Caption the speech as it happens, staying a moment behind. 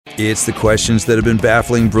It's the questions that have been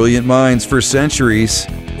baffling brilliant minds for centuries,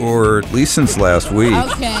 or at least since last week.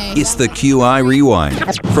 Okay. It's the QI Rewind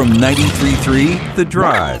from 93.3 The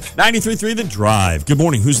Drive. 93.3 The Drive. Good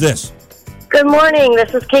morning. Who's this? Good morning.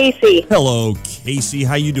 This is Casey. Hello, Casey.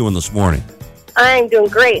 How you doing this morning? I'm doing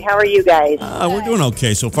great. How are you guys? We're doing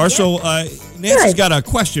okay so far. So Nancy's got a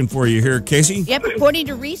question for you here, Casey. Yep. According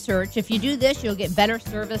to research, if you do this, you'll get better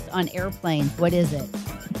service on airplanes. What is it?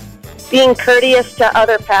 Being courteous to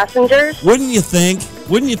other passengers. Wouldn't you think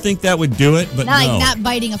that would do it? But no. Not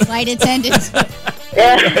biting a flight attendant.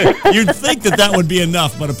 You'd think that would be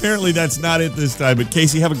enough, but apparently that's not it this time. But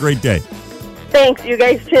Casey, have a great day. Thanks. You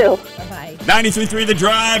guys too. Bye-bye. 93.3 The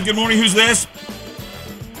Drive. Good morning. Who's this?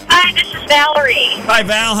 Hi, this is Valerie. Hi,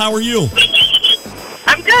 Val. How are you?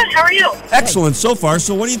 I'm good. How are you? Excellent so far.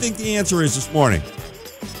 So what do you think the answer is this morning?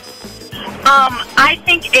 I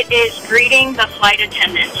think it is greeting the flight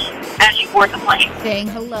attendants as you board the plane. Saying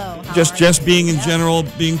hello. Just being in general,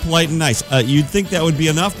 being polite and nice. You'd think that would be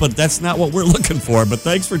enough, but that's not what we're looking for. But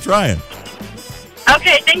thanks for trying.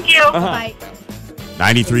 Okay, thank you. Bye.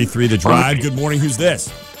 93.3 The Drive. Good morning. Who's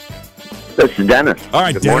this? This is Dennis. All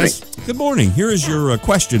right, Good Dennis. Good morning. Here is your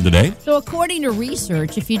question today. So according to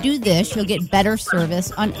research, if you do this, you'll get better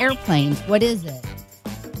service on airplanes. What is it?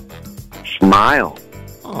 Smile.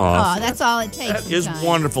 Oh, that's all it takes. That is sometimes.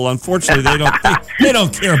 wonderful. Unfortunately, they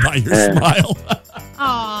don't care about your smile.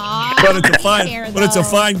 Aw. But it's a they fine care, but it's a though.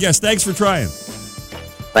 fine guess. Thanks for trying.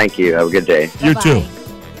 Thank you. Have a good day. You Bye-bye. too.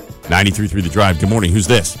 93.3 The Drive. Good morning. Who's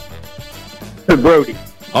this? Brody.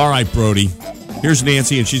 All right, Brody. Here's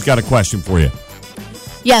Nancy, and she's got a question for you.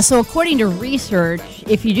 Yeah, so according to research,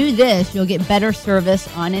 if you do this, you'll get better service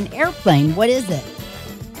on an airplane. What is it?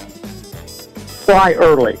 Fly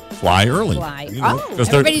early. Fly early. Fly. You know, 'cause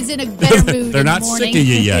Everybody's in a better mood. They're in the not morning. sick of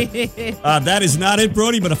you yet. That is not it,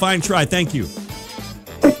 Brody, but a fine try. Thank you.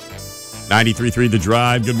 93.3 The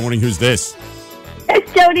Drive. Good morning. Who's this?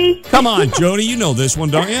 It's Jody. Come on, Jody. You know this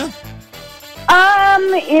one, don't you?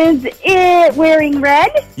 Is it wearing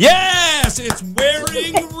red? Yes, it's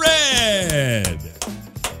wearing red.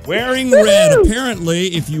 Wearing red. Apparently,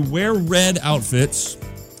 if you wear red outfits,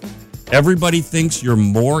 everybody thinks you're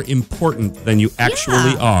more important than you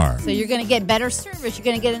actually are. So you're going to get better service. You're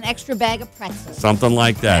going to get an extra bag of pretzels. Something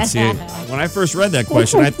like that. See, when I first read that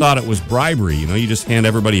question, I thought it was bribery. You know, you just hand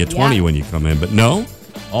everybody a 20 when you come in. But no,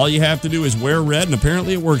 all you have to do is wear red, and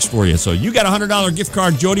apparently it works for you. So you got a $100 gift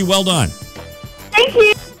card, Jody. Well done. Thank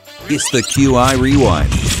you. It's the QI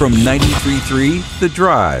Rewind from 93.3 The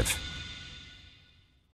Drive.